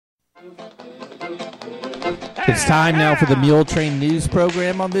It's time now for the Muletrain News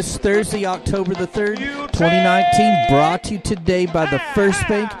Program on this Thursday, October the 3rd, 2019, brought to you today by the First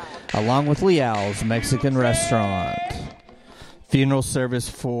Bank, along with Leal's Mexican Restaurant. Funeral service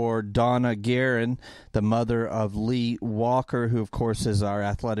for Donna Guerin, the mother of Lee Walker, who, of course, is our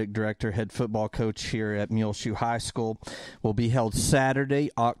athletic director, head football coach here at Muleshoe High School, will be held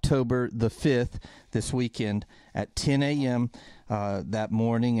Saturday, October the 5th, this weekend at 10 a.m., that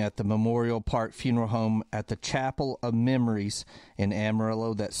morning at the Memorial Park Funeral Home at the Chapel of Memories in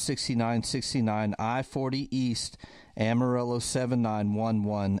Amarillo. That's 6969 I-40 East, Amarillo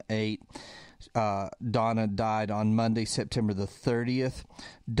 79118. Donna died on Monday, September the 30th.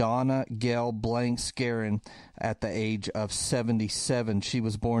 Donna Gail Blanks Guerin at the age of 77. She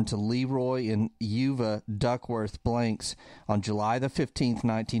was born to Leroy and Yuva Duckworth Blanks on July the 15th,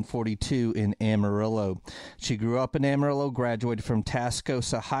 1942 in Amarillo. She grew up in Amarillo, graduated from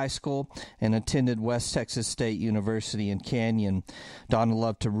Tascosa High School, and attended West Texas State University in Canyon. Donna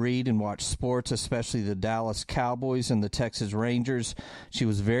loved to read and watch sports, especially the Dallas Cowboys and the Texas Rangers. She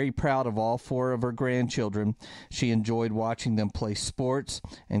was very proud of all four of her grandchildren. She enjoyed watching them play sports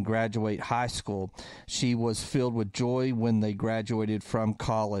and graduate high school. She was filled with joy when they graduated from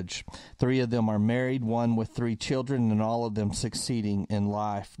college. 3 of them are married, one with 3 children, and all of them succeeding in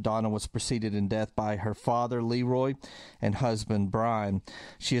life. Donna was preceded in death by her father, Leroy, and husband, Brian.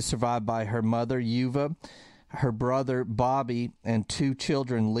 She is survived by her mother, Yuva, her brother, Bobby, and 2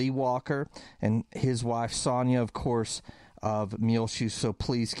 children, Lee Walker, and his wife, Sonia, of course, of Muleshoe. So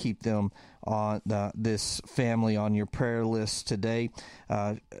please keep them on this family on your prayer list today.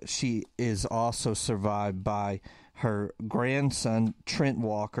 She is also survived by her grandson, Trent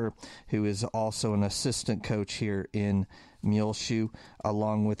Walker, who is also an assistant coach here in Muleshoe,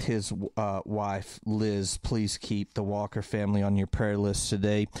 along with his wife, Liz. Please keep the Walker family on your prayer list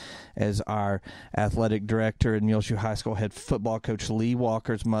today, as our athletic director at Muleshoe High School, head football coach Lee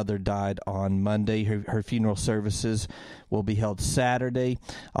Walker's mother, died on Monday. Her funeral services will be held Saturday,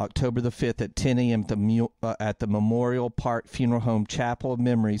 October the 5th at 10 a.m. at the Memorial Park Funeral Home Chapel of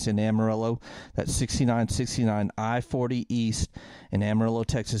Memories in Amarillo. That's 6969 I-40 East in Amarillo,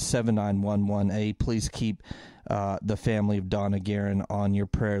 Texas 79118. Please keep the family of Donna Guerin on your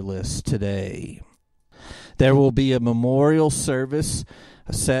prayer list today. There will be a memorial service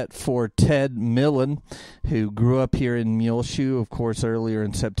set for Ted Millen, who grew up here in Muleshoe. Of course, earlier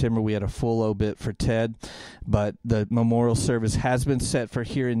in September, we had a full obit for Ted, but the memorial service has been set for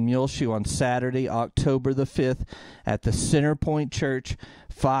here in Muleshoe on Saturday, October the 5th at the Centerpoint Church,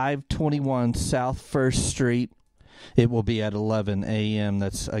 521 South 1st Street. It will be at 11 a.m.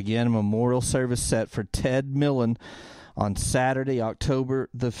 That's, again, a memorial service set for Ted Millen on Saturday, October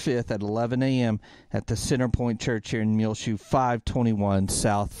the 5th at 11 a.m. at the Centerpoint Church here in Muleshoe, 521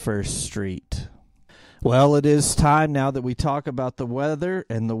 South 1st Street. Well, it is time now that we talk about the weather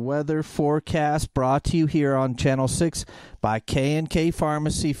and the weather forecast, brought to you here on Channel 6 by K&K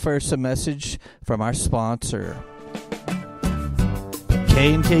Pharmacy. First, a message from our sponsor.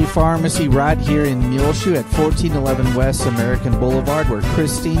 K&K Pharmacy right here in Muleshoe at 1411 West American Boulevard, where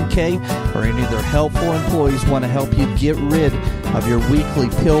Christine K. or any of their helpful employees want to help you get rid of your weekly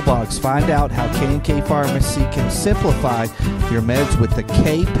pill box. Find out how K&K Pharmacy can simplify your meds with the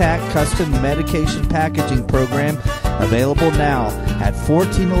K-Pack Custom Medication Packaging Program, available now at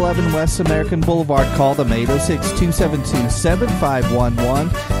 1411 West American Boulevard. Call them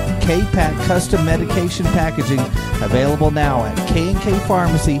 806-272-7511. K-Pack Custom Medication Packaging, available now at K&K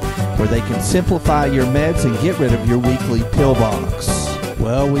Pharmacy, where they can simplify your meds and get rid of your weekly pill box.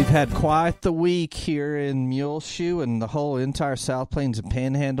 Well, we've had quite the week here in Muleshoe and the whole entire South Plains and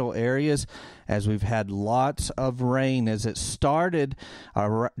Panhandle areas, as we've had lots of rain as it started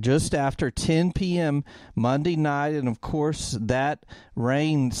just after 10 p.m. Monday night. And, of course, that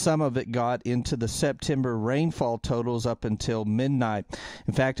rain, some of it got into the September rainfall totals up until midnight.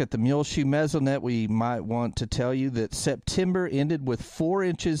 In fact, at the Muleshoe Mesonet, we might want to tell you that September ended with 4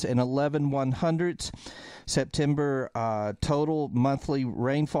 inches and 11 100ths. September total monthly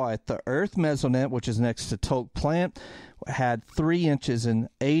rainfall at the Earth Mesonet, which is next to Tolk Plant, had 3 inches and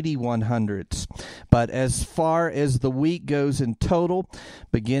 80 100ths. But as far as the week goes in total,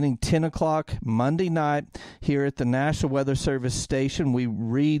 beginning 10 o'clock Monday night here at the National Weather Service station, we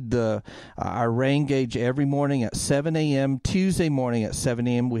read our rain gauge every morning at 7 a.m. Tuesday morning at 7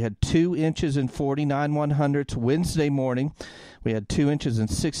 a.m. we had 2 inches and 49 100ths. Wednesday morning we had 2 inches and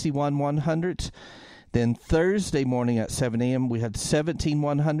 61 100ths. Then Thursday morning at 7 a.m., we had 17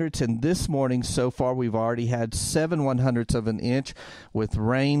 100ths, and this morning so far we've already had 7 100ths of an inch, with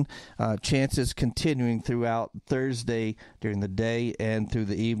rain chances continuing throughout Thursday during the day and through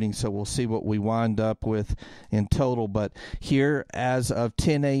the evening. So we'll see what we wind up with in total. But here, as of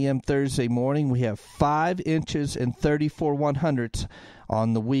 10 a.m. Thursday morning, we have 5 inches and 34 100ths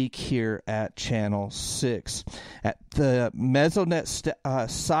on the week here at Channel 6. At the Mesonet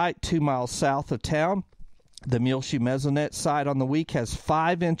site 2 miles south of town, the Muleshoe Mesonet site on the week has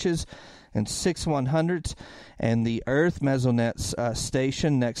 5 inches and 6 100ths, and the Earth Mesonet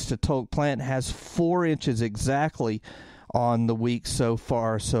station next to Tolk Plant has 4 inches exactly on the week so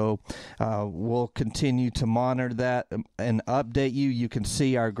far. So we'll continue to monitor that and update you. You can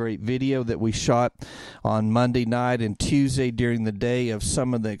see our great video that we shot on Monday night and Tuesday during the day of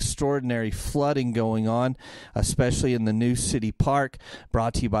some of the extraordinary flooding going on, especially in the New City Park,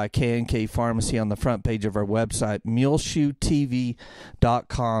 brought to you by K&K Pharmacy on the front page of our website,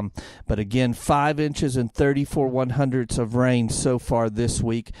 muleshoetv.com. But again, 5 inches and 34 100ths of rain so far this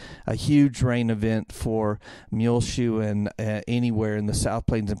week, a huge rain event for Muleshoe and anywhere in the South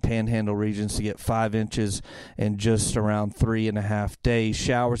Plains and Panhandle regions to get 5 inches in just around 3.5 days.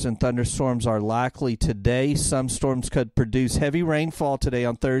 Showers and thunderstorms are likely today. Some storms could produce heavy rainfall today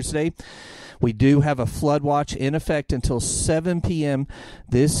on Thursday. We do have a flood watch in effect until 7 p.m.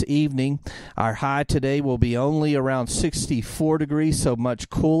 this evening. Our high today will be only around 64 degrees, so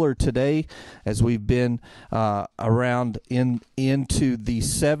much cooler today as we've been around into the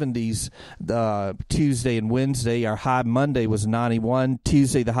 70s Tuesday and Wednesday. Our high Monday was 91.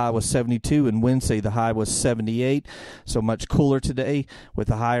 Tuesday the high was 72, and Wednesday the high was 78. So much cooler today with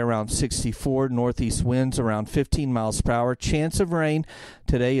a high around 64. Northeast winds around 15 miles per hour. Chance of rain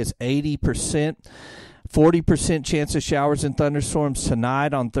today is 80%. 40% chance of showers and thunderstorms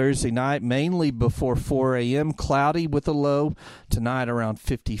tonight on Thursday night, mainly before 4 a.m. Cloudy with a low tonight around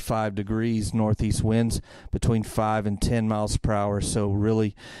 55 degrees. Northeast winds between 5 and 10 miles per hour. So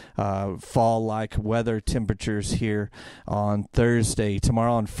really fall-like weather temperatures here on Thursday.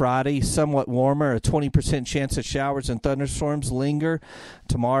 Tomorrow on Friday, somewhat warmer. A 20% chance of showers and thunderstorms linger.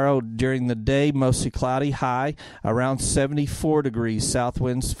 Tomorrow during the day, mostly cloudy, high around 74 degrees. South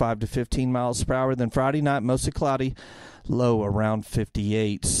winds 5 to 15 miles per hour. Then Friday night, mostly cloudy, low around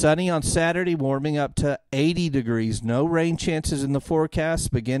 58. Sunny on Saturday, warming up to 80 degrees. No rain chances in the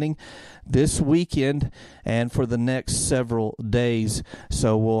forecast beginning this weekend and for the next several days.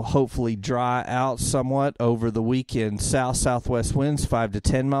 So we'll hopefully dry out somewhat over the weekend. South-southwest winds 5 to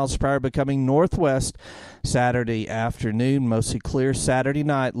 10 miles per hour, becoming northwest Saturday afternoon. Mostly clear Saturday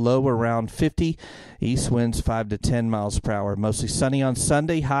night, low around 50. East winds 5 to 10 miles per hour. Mostly sunny on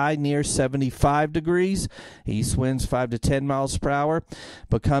Sunday, high near 75 degrees. East winds 5 to 10 miles per hour,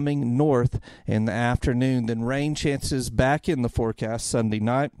 becoming north in the afternoon. Then rain chances back in the forecast Sunday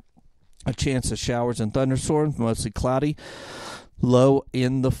night. A chance of showers and thunderstorms, mostly cloudy. Low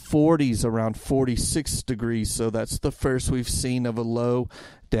in the 40s, around 46 degrees. So that's the first we've seen of a low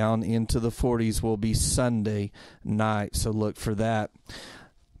down into the 40s will be Sunday night. So look for that.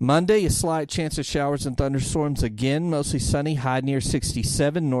 Monday, a slight chance of showers and thunderstorms. Again, mostly sunny, high near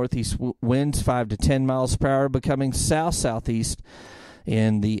 67. Northeast winds 5 to 10 miles per hour, becoming south-southeast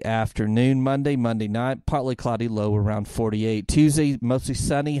in the afternoon. Monday night, partly cloudy, low around 48. Tuesday, mostly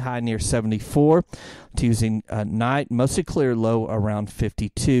sunny, high near 74. Tuesday night, mostly clear, low around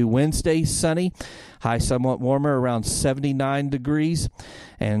 52. Wednesday, sunny, high somewhat warmer, around 79 degrees.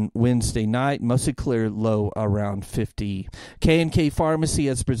 And Wednesday night, mostly clear, low around 50. K&K Pharmacy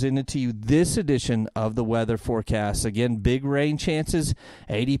has presented to you this edition of the weather forecast. Again, big rain chances,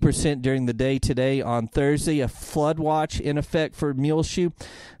 80% during the day today on Thursday. A flood watch in effect for Muleshoe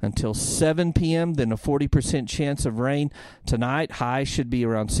until 7 p.m. Then a 40% chance of rain tonight. High should be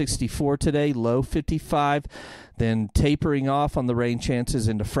around 64 today, low 55. Then tapering off on the rain chances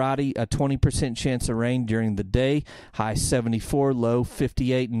into Friday, a 20% chance of rain during the day, high 74, low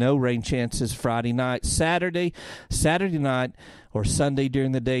 58, no rain chances Friday night. Saturday night or Sunday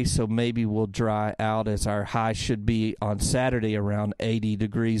during the day, so maybe we'll dry out as our high should be on Saturday around 80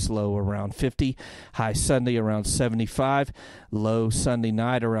 degrees, low around 50, high Sunday around 75, low Sunday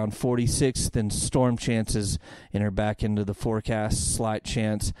night around 46, then storm chances enter back into the forecast, slight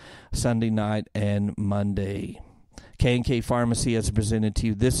chance Sunday night and Monday. K&K Pharmacy has presented to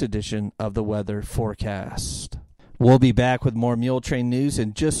you this edition of the weather forecast. We'll be back with more Muletrain news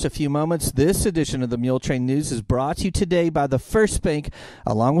in just a few moments. This edition of the Muletrain News is brought to you today by the First Bank,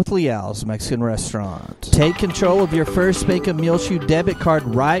 along with Leal's Mexican Restaurant. Take control of your First Bank of Muleshoe debit card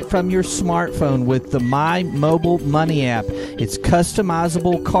right from your smartphone with the My Mobile Money app. It's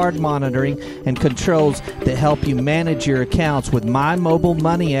customizable card monitoring and controls that help you manage your accounts. With My Mobile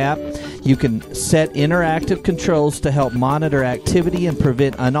Money app, you can set interactive controls to help monitor activity and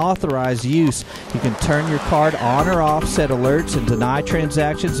prevent unauthorized use. You can turn your card on or off, set alerts, and deny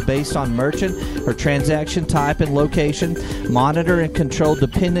transactions based on merchant or transaction type and location, monitor and control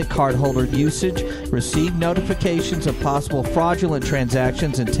dependent cardholder usage, receive notifications of possible fraudulent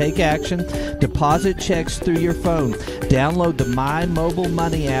transactions, and take action, deposit checks through your phone. Download the My Mobile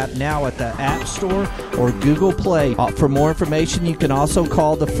Money app now at the App Store or Google Play. For more information, you can also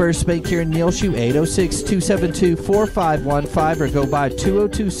call the First Bank here in Muleshoe, 806-272-4515, or go by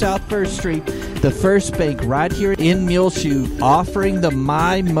 202 South 1st Street. The First Bank right here in Muleshoe, offering the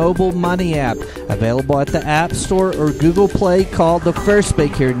My Mobile Money app. Available at the App Store or Google Play. Call the First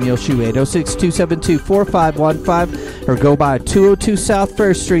Bank here in Muleshoe, 806-272-4515, or go by 202 South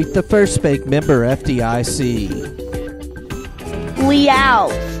 1st Street. The First Bank, member FDIC.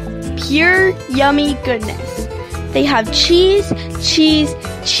 Leal's, pure yummy goodness. They have cheese, cheese,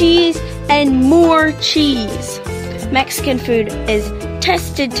 cheese, and more cheese. Mexican food is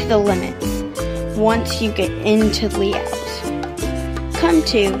tested to the limits once you get into Leal's. Come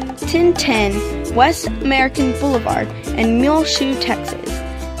to 1010 West American Boulevard in Muleshoe, Texas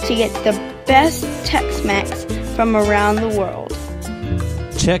to get the best Tex-Mex from around the world.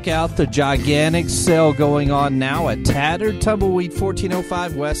 Check out the gigantic sale going on now at Tattered Tumbleweed,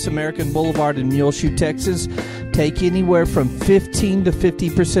 1405 West American Boulevard in Muleshoe, Texas. Take anywhere from 15 to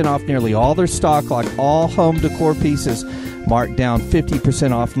 50% off nearly all their stock, like all home decor pieces, marked down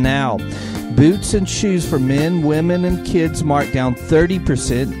 50% off now. Boots and shoes for men, women, and kids marked down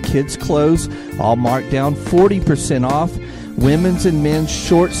 30%. Kids' clothes all marked down 40% off. Women's and men's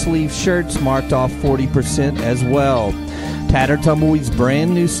short sleeve shirts marked off 40% as well. Tattered Tumbleweed's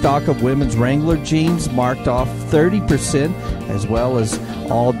brand new stock of women's Wrangler jeans marked off 30%, as well as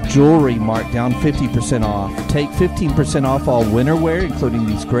all jewelry marked down 50% off. Take 15% off all winter wear, including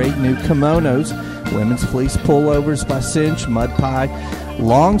these great new kimonos, women's fleece pullovers by Cinch, Mud Pie,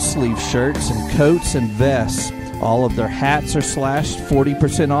 long sleeve shirts, and coats and vests. All of their hats are slashed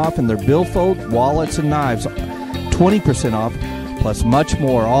 40% off, and their billfold, wallets, and knives 20% off, plus much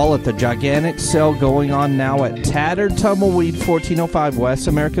more, all at the gigantic sale going on now at Tattered Tumbleweed, 1405 West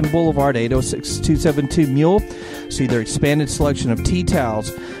American Boulevard, 806-272-MULE. See their expanded selection of tea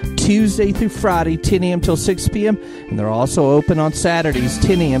towels Tuesday through Friday, 10 a.m. till 6 p.m., and they're also open on Saturdays,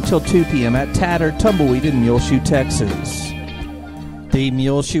 10 a.m. till 2 p.m. at Tattered Tumbleweed in Muleshoe, Texas. The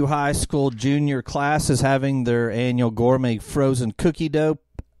Muleshoe High School junior class is having their annual gourmet frozen cookie dough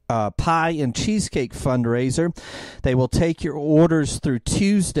pie and cheesecake fundraiser. They will take your orders through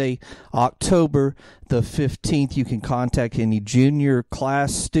Tuesday, October the 15th. You can contact any junior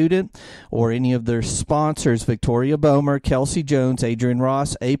class student or any of their sponsors, Victoria Bomer, Kelsey Jones, Adrian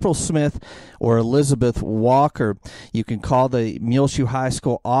Ross, April Smith, or Elizabeth Walker. You can call the Muleshoe High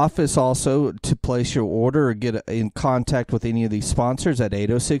School office also to place your order or get in contact with any of these sponsors at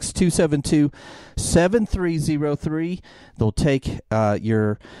 806-272-7303. They'll take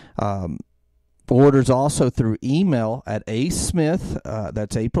your orders also through email at asmith,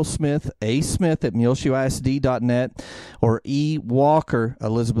 that's April Smith, asmith at muleshoeisd.net, or Walker,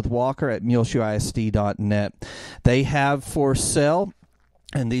 Elizabeth Walker at muleshoeisd.net. They have for sale,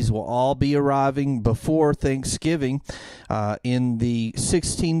 and these will all be arriving before Thanksgiving, in the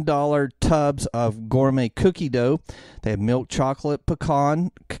 $16 tubs of gourmet cookie dough. They have milk chocolate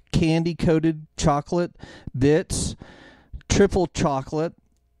pecan, candy-coated chocolate bits, triple chocolate,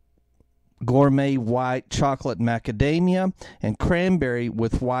 gourmet white chocolate macadamia, and cranberry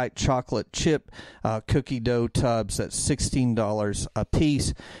with white chocolate chip cookie dough tubs. That's $16 a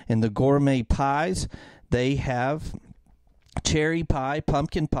piece. In the gourmet pies, they have cherry pie,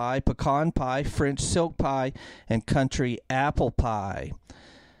 pumpkin pie, pecan pie, French silk pie, and country apple pie.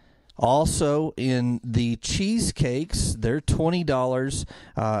 Also, in the cheesecakes, they're $20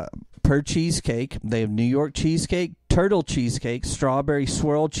 per cheesecake. They have New York cheesecake, turtle cheesecake, strawberry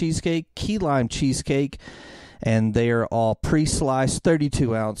swirl cheesecake, key lime cheesecake, and they are all pre-sliced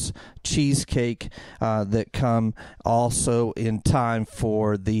 32-ounce cheesecake that come also in time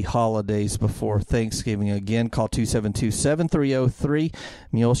for the holidays before Thanksgiving. Again, call 272-7303,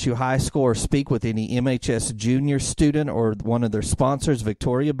 Muleshoe High School, or speak with any MHS junior student or one of their sponsors,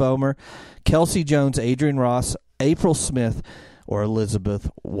 Victoria Bomer, Kelsey Jones, Adrian Ross, April Smith, or Elizabeth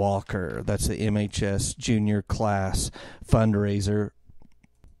Walker. That's the MHS Junior Class fundraiser.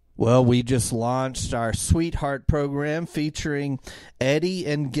 Well, we just launched our Sweetheart program featuring Eddie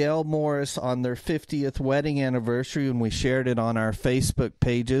and Gail Morris on their 50th wedding anniversary, and we shared it on our Facebook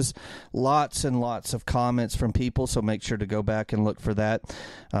pages. Lots and lots of comments from people, so make sure to go back and look for that.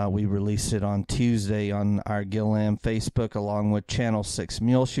 We released it on Tuesday on our Gillam Facebook along with Channel 6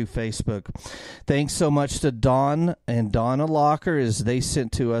 Muleshoe Facebook. Thanks so much to Don and Donna Locker as they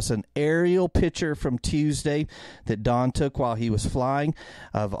sent to us an aerial picture from Tuesday that Don took while he was flying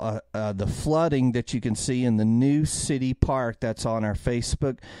of the flooding that you can see in the new city park. That's on our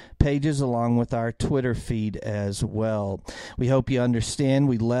Facebook pages along with our Twitter feed as well. We hope you understand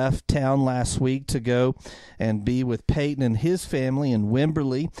we left town last week to go and be with Peyton and his family in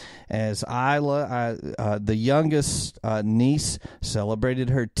Wimberley as Isla, the youngest niece, celebrated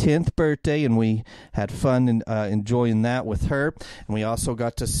her 10th birthday, and we had fun enjoying that with her. And we also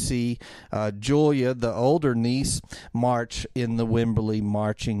got to see Julia, the older niece, march in the Wimberley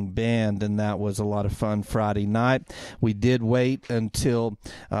marching band, and that was a lot of fun Friday night. We did wait until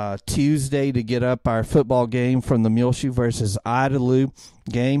Tuesday to get up our football game from the Muleshoe versus Idalou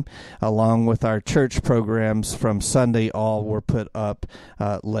game, along with our church programs from Sunday. All were put up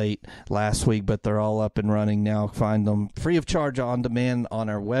late last week, but they're all up and running now. Find them free of charge on demand on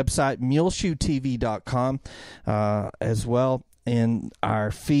our website, muleshoetv.com, as well. In our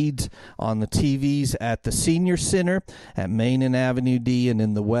feeds on the TVs at the Senior Center at Main and Avenue D, and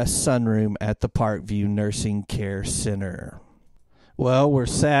in the West Sunroom at the Parkview Nursing Care Center. Well, we're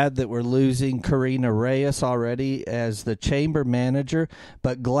sad that we're losing Karina Reyes already as the chamber manager,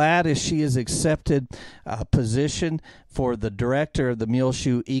 but glad as she has accepted a position for the director of the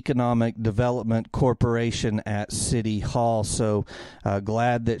Muleshoe Economic Development Corporation at City Hall. So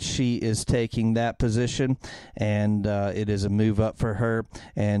glad that she is taking that position, and it is a move up for her,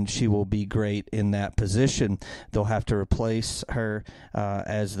 and she will be great in that position. They'll have to replace her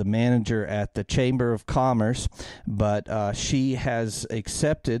as the manager at the Chamber of Commerce, but she has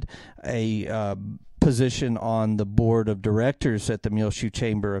accepted a position on the board of directors at the Muleshoe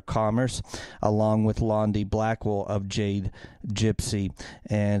Chamber of Commerce, along with Londi Blackwell of Jade Gypsy.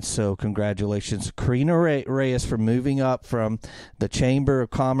 And so congratulations, Karina Reyes, for moving up from the Chamber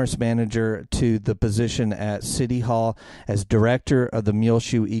of Commerce manager to the position at City Hall as director of the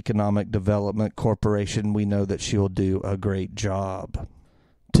Muleshoe Economic Development Corporation. We know that she will do a great job.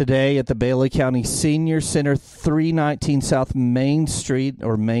 Today at the Bailey County Senior Center, 319 South Main Street,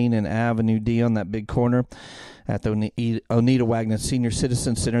 or Main and Avenue D on that big corner, at the Oneida Wagner Senior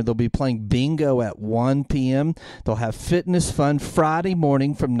Citizen Center. They'll be playing bingo at 1 p.m. They'll have fitness fun Friday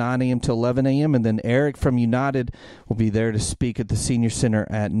morning from 9 a.m. to 11 a.m. And then Eric from United will be there to speak at the Senior Center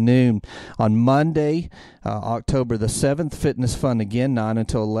at noon. On Monday, October the 7th, fitness fun again, 9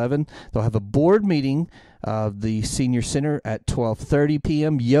 until 11. They'll have a board meeting of the Senior Center at 12:30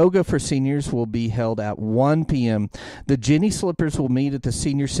 p.m. Yoga for seniors will be held at 1 p.m. The Jenny Slippers will meet at the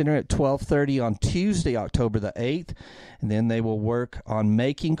Senior Center at 12:30 on Tuesday, October the 8th. And then they will work on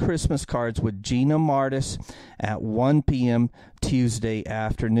making Christmas cards with Gina Martis at 1 p.m. Tuesday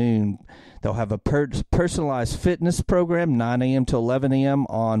afternoon. They'll have a personalized fitness program, 9 a.m. to 11 a.m.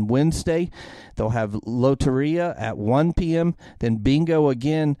 on Wednesday. They'll have Loteria at 1 p.m., then bingo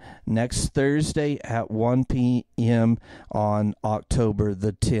again next Thursday at 1 p.m. on October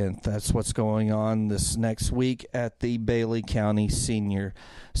the 10th. That's what's going on this next week at the Bailey County Senior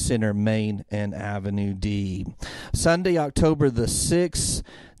Center, Main and Avenue D. Sunday, October the 6th,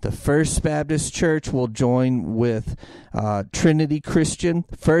 the First Baptist Church will join with Trinity Christian,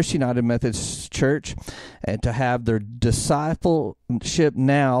 First United Methodist Church, and to have their Discipleship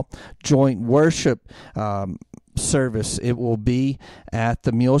Now joint worship service. It will be at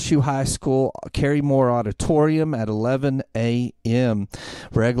the Muleshoe High School Carrie Moore Auditorium at 11 a.m.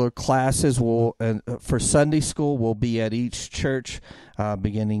 Regular classes for Sunday school will be at each church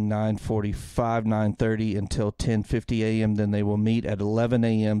beginning 9:45, 9:30 until 10:50 a.m. Then they will meet at 11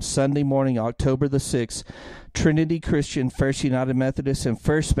 a.m. Sunday morning, October the 6th. Trinity Christian, First United Methodist, and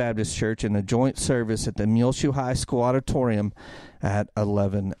First Baptist Church in a joint service at the Muleshoe High School Auditorium at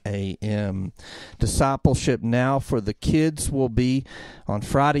 11 a.m. Discipleship Now for the kids will be on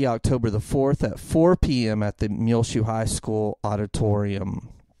Friday, October the 4th at 4 p.m. at the Muleshoe High School Auditorium.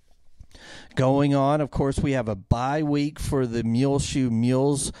 Going on, of course, we have a bye week for the Muleshoe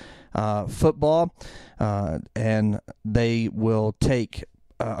Mules football, and they will take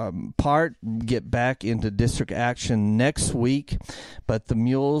get back into district action next week, but the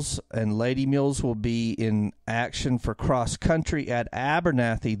Mules and Lady Mules will be in action for cross country at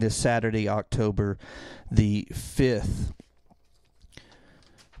Abernathy this Saturday, October the 5th.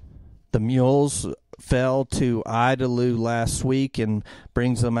 The Mules fell to Idalou last week and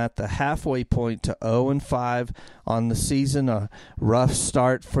brings them at the halfway point to 0-5 on the season. A rough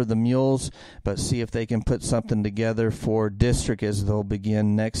start for the Mules, but see if they can put something together for district as they'll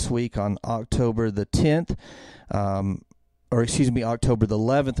begin next week on October the 10th, October the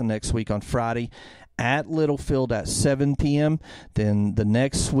 11th, next week on Friday at Littlefield at 7 p.m. Then the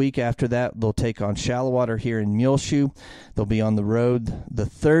next week after that, they'll take on Shallowater here in Muleshoe. They'll be on the road the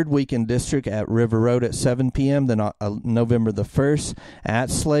third week in district at River Road at 7 p.m. Then November the 1st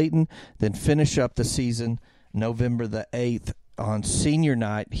at Slayton. Then finish up the season November the 8th on senior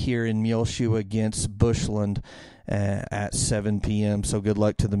night here in Muleshoe against Bushland at 7 p.m. So good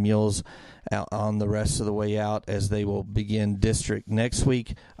luck to the Mules on the rest of the way out as they will begin district next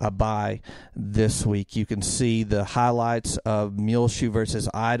week, a bye this week. You can see the highlights of Muleshoe versus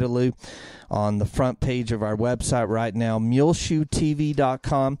Idalou on the front page of our website right now,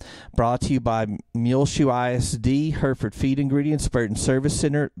 muleshoetv.com, brought to you by Muleshoe ISD, Hereford Feed Ingredients, Burton Service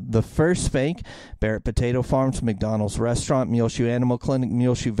Center, The First Bank, Barrett Potato Farms, McDonald's Restaurant, Muleshoe Animal Clinic,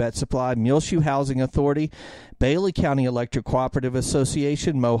 Muleshoe Vet Supply, Muleshoe Housing Authority, Bailey County Electric Cooperative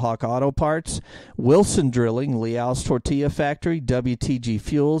Association, Mohawk Auto Parts, Wilson Drilling, Leal's Tortilla Factory, WTG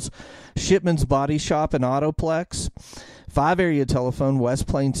Fuels, Shipman's Body Shop and Autoplex, 5-area telephone, West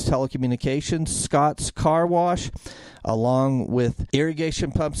Plains Telecommunications, Scott's Car Wash, along with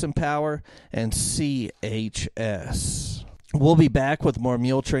Irrigation Pumps and Power, and CHS. We'll be back with more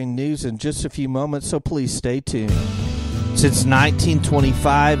Muletrain news in just a few moments, so please stay tuned. Since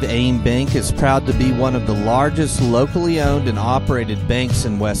 1925, AIM Bank is proud to be one of the largest locally owned and operated banks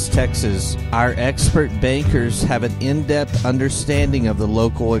in West Texas. Our expert bankers have an in-depth understanding of the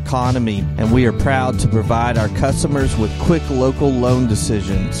local economy, and we are proud to provide our customers with quick local loan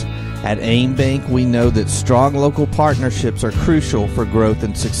decisions. At AIM Bank, we know that strong local partnerships are crucial for growth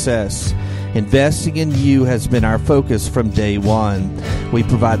and success. Investing in you has been our focus from day one. We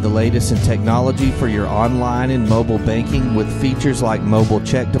provide the latest in technology for your online and mobile banking with features like mobile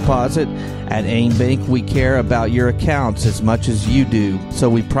check deposit. At AIM Bank, we care about your accounts as much as you do, so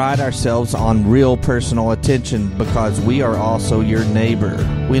we pride ourselves on real personal attention because we are also your neighbor.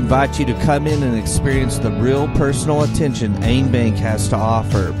 We invite you to come in and experience the real personal attention AIM Bank has to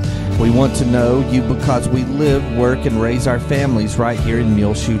offer. We want to know you because we live, work, and raise our families right here in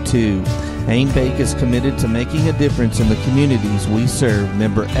Muleshoe too. AIM Bank is committed to making a difference in the communities we serve.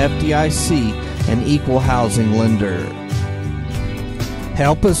 Member FDIC, an equal housing lender.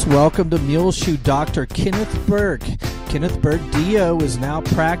 Help us welcome to Muleshoe Dr. Kenneth Burke. Kenneth Burke, DO, is now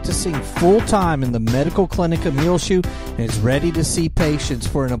practicing full-time in the medical clinic of Muleshoe and is ready to see patients.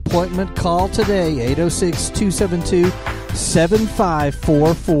 For an appointment, call today,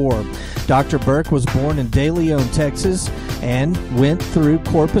 806-272-7544. Dr. Burke was born in De Leon, Texas, and went through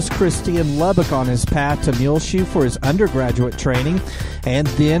Corpus Christi and Lubbock on his path to Muleshoe for his undergraduate training. And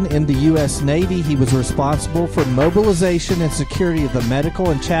then in the U.S. Navy, he was responsible for mobilization and security of the medical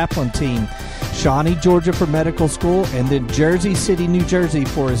and chaplain team. Shawnee, Georgia for medical school, and then Jersey City, New Jersey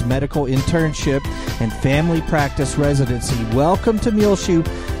for his medical internship and family practice residency. Welcome to Muleshoe,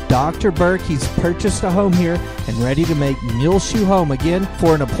 Dr. Burke. He's purchased a home here and ready to make Muleshoe home again.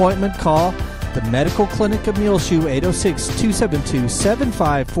 For an appointment, call the Medical Clinic of Muleshoe,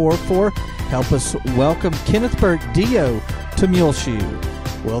 806-272-7544. Help us welcome Kenneth Burke, DO, to Muleshoe.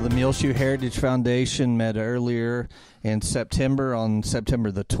 Well, the Muleshoe Heritage Foundation met earlier in September. On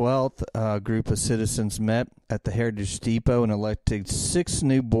September the 12th, a group of citizens met at the Heritage Depot and elected 6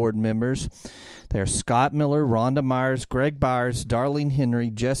 new board members. They are Scott Miller, Rhonda Myers, Greg Byers, Darlene Henry,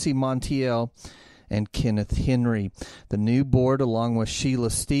 Jesse Montiel, and Kenneth Henry. The new board, along with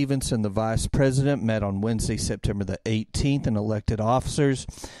Sheila Stevenson, the vice president, met on Wednesday, September the 18th, and elected officers.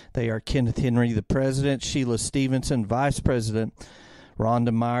 They are Kenneth Henry, the president, Sheila Stevenson, vice president,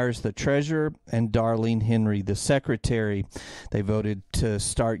 Rhonda Myers, the treasurer, and Darlene Henry, the secretary. They voted to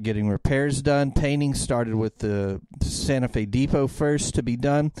start getting repairs done. Painting started with the Santa Fe Depot first to be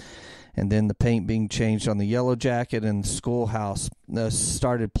done, and then the paint being changed on the Yellow Jacket and the schoolhouse.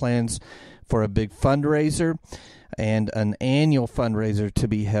 Started plans for a big fundraiser and an annual fundraiser to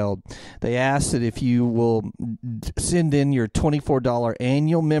be held. They asked that if you will send in your $24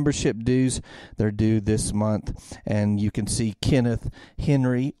 annual membership dues, they're due this month. And you can see Kenneth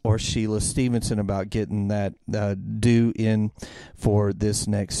Henry or Sheila Stevenson about getting that due in for this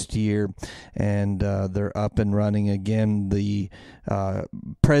next year. And they're up and running again. The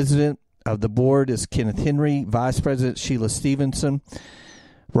president of the board is Kenneth Henry, vice president Sheila Stevenson,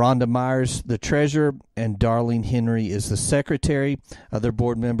 Rhonda Myers, the treasurer, and Darlene Henry is the secretary. Other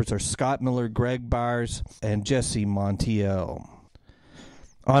board members are Scott Miller, Greg Byers, and Jesse Montiel.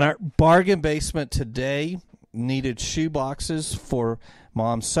 On our bargain basement today, needed shoe boxes for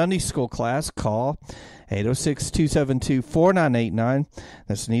Mom's Sunday school class. Call 806-272-4989.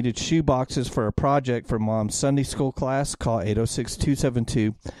 That's needed shoe boxes for a project for Mom's Sunday school class. Call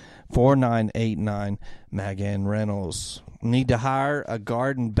 806-272-4989. Magan Reynolds. Need to hire a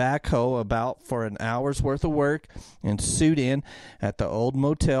garden backhoe about for an hour's worth of work and suit in at the old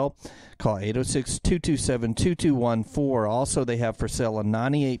motel. Call 806-227-2214. Also, they have for sale a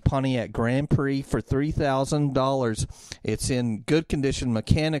 98 Pontiac Grand Prix for $3,000. It's in good condition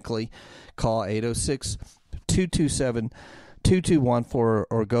mechanically. Call 806-227-2214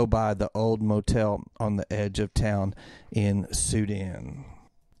 or go by the old motel on the edge of town in Sudan.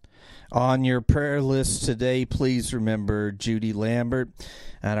 On your prayer list today, please remember Judy Lambert.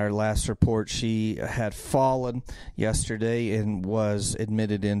 At our last report, she had fallen yesterday and was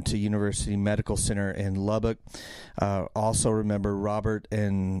admitted into University Medical Center in Lubbock. Also remember Robert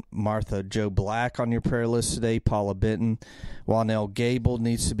and Martha Joe Black on your prayer list today. Paula Benton. Wanell Gable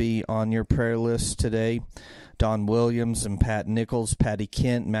needs to be on your prayer list today. Don Williams and Pat Nichols, Patty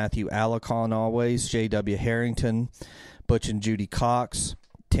Kent, Matthew Alicon always, J.W. Harrington, Butch and Judy Cox,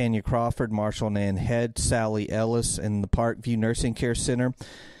 Tanya Crawford, Marshall and Ann Head, Sally Ellis in the Parkview Nursing Care Center,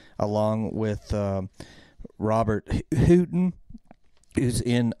 along with Robert Hooten, who's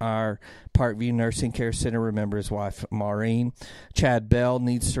in our Parkview Nursing Care Center. Remember his wife, Maureen. Chad Bell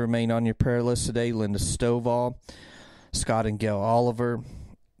needs to remain on your prayer list today. Linda Stovall, Scott and Gail Oliver,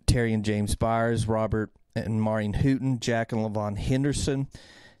 Terry and James Byers, Robert and Maureen Hooten, Jack and Levon Henderson,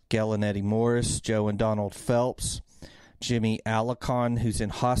 Gail and Eddie Morris, Joe and Donald Phelps, Jimmy Alicon, who's in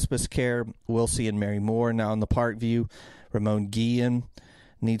hospice care, Wilsie and Mary Moore, now in the Parkview, Ramon Guillen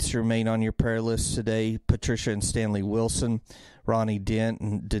needs to remain on your prayer list today, Patricia and Stanley Wilson, Ronnie Dent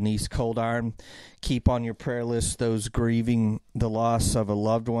and Denise Coldiron. Keep on your prayer list those grieving the loss of a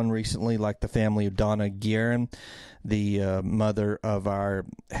loved one recently, like the family of Donna Guerin, the mother of our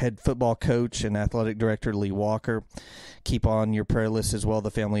head football coach and athletic director, Lee Walker. Keep on your prayer list as well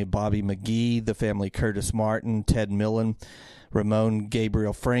the family of Bobby McGee, the family of Curtis Martin, Ted Millen, Ramon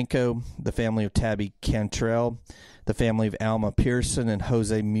Gabriel Franco, the family of Tabby Cantrell, the family of Alma Pearson and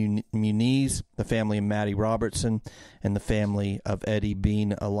Jose Muniz, the family of Maddie Robertson, and the family of Eddie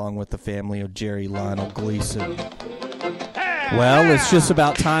Bean, along with the family of Jerry Lionel Gleason. Well, it's just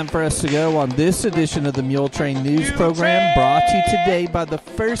about time for us to go on this edition of the Muletrain News Program, brought to you today by the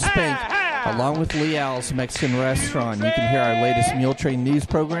First Bank, along with Leal's Mexican Restaurant. You can hear our latest Muletrain News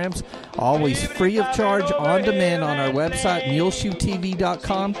programs, always free of charge, on demand on our website,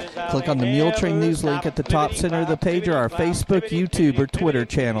 muleshoetv.com. Click on the Muletrain News link at the top center of the page, or our Facebook, YouTube, or Twitter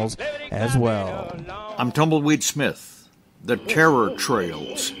channels as well. I'm Tumbleweed Smith. The Terror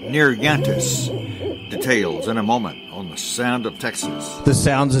Trails near Yantis. Details in a moment on the Sound of Texas. The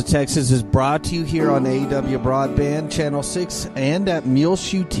Sounds of Texas is brought to you here on AW Broadband, Channel 6, and at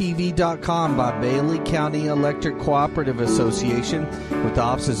muleshoetv.com by Bailey County Electric Cooperative Association, with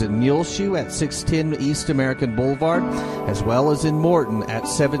offices in Muleshoe at 610 East American Boulevard, as well as in Morton at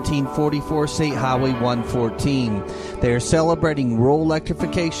 1744 State Highway 114. They are celebrating rural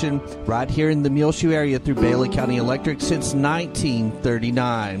electrification right here in the Muleshoe area through Bailey County Electric since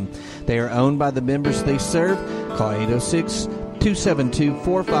 1939. They are owned by the members they serve. Call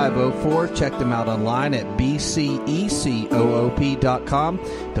 806-272-4504. Check them out online at bcecoop.com.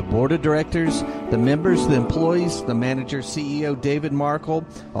 The board of directors, the members, the employees, the manager, CEO David Markle,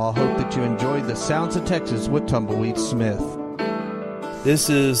 all hope that you enjoy the Sounds of Texas with Tumbleweed Smith. This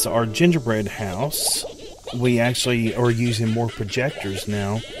is our gingerbread house. We actually are using more projectors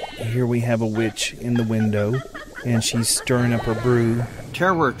now. Here we have a witch in the window, and she's stirring up her brew.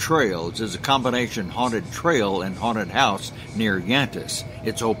 Terror Trails is a combination haunted trail and haunted house near Yantis.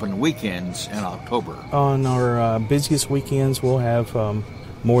 It's open weekends in October. On our busiest weekends, we'll have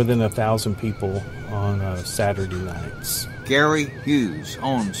more than 1,000 people on Saturday nights. Gary Hughes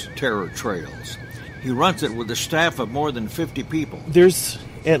owns Terror Trails. He runs it with a staff of more than 50 people. There's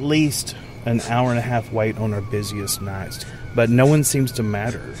at least an hour and a half wait on our busiest nights, but no one seems to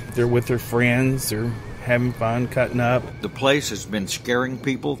matter. They're with their friends, they're having fun, cutting up. The place has been scaring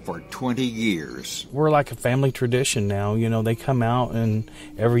people for 20 years. We're like a family tradition now. You know, they come out, and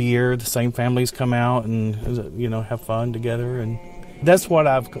every year the same families come out and, you know, have fun together. And that's what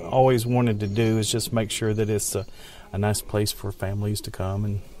I've always wanted to do, is just make sure that it's a nice place for families to come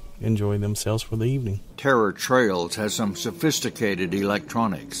and enjoy themselves for the evening. Terror Trails has some sophisticated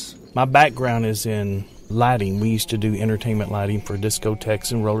electronics. My background is in lighting. We used to do entertainment lighting for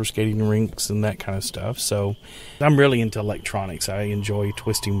discotheques and roller skating rinks and that kind of stuff. So I'm really into electronics. I enjoy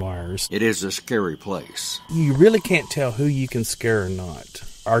twisting wires. It is a scary place. You really can't tell who you can scare or not.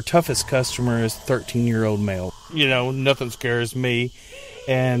 Our toughest customer is 13-year-old male. You know, nothing scares me.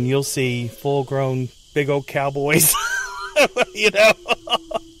 And you'll see full-grown, big old cowboys, you know,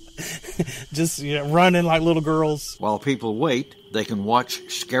 just running like little girls. While people wait, they can watch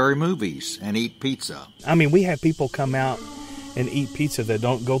scary movies and eat pizza. I mean, we have people come out and eat pizza that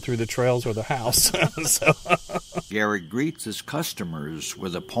don't go through the trails or the house. So. Gary greets his customers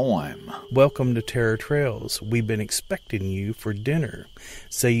with a poem. Welcome to Terror Trails. We've been expecting you for dinner.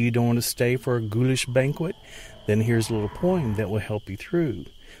 Say you don't want to stay for a ghoulish banquet? Then here's a little poem that will help you through.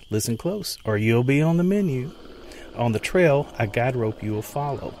 Listen close, or you'll be on the menu. On the trail, a guide rope you will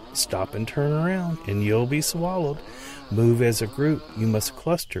follow. Stop and turn around, and you'll be swallowed. Move as a group, you must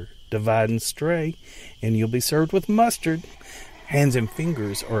cluster. Divide and stray, and you'll be served with mustard. Hands and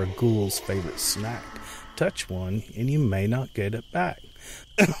fingers are a ghoul's favorite snack. Touch one, and you may not get it back.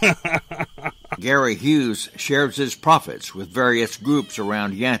 Gary Hughes shares his profits with various groups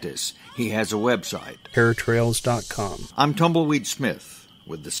around Yantis. He has a website, terrortrails.com. I'm Tumbleweed Smith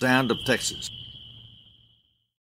with the Sound of Texas.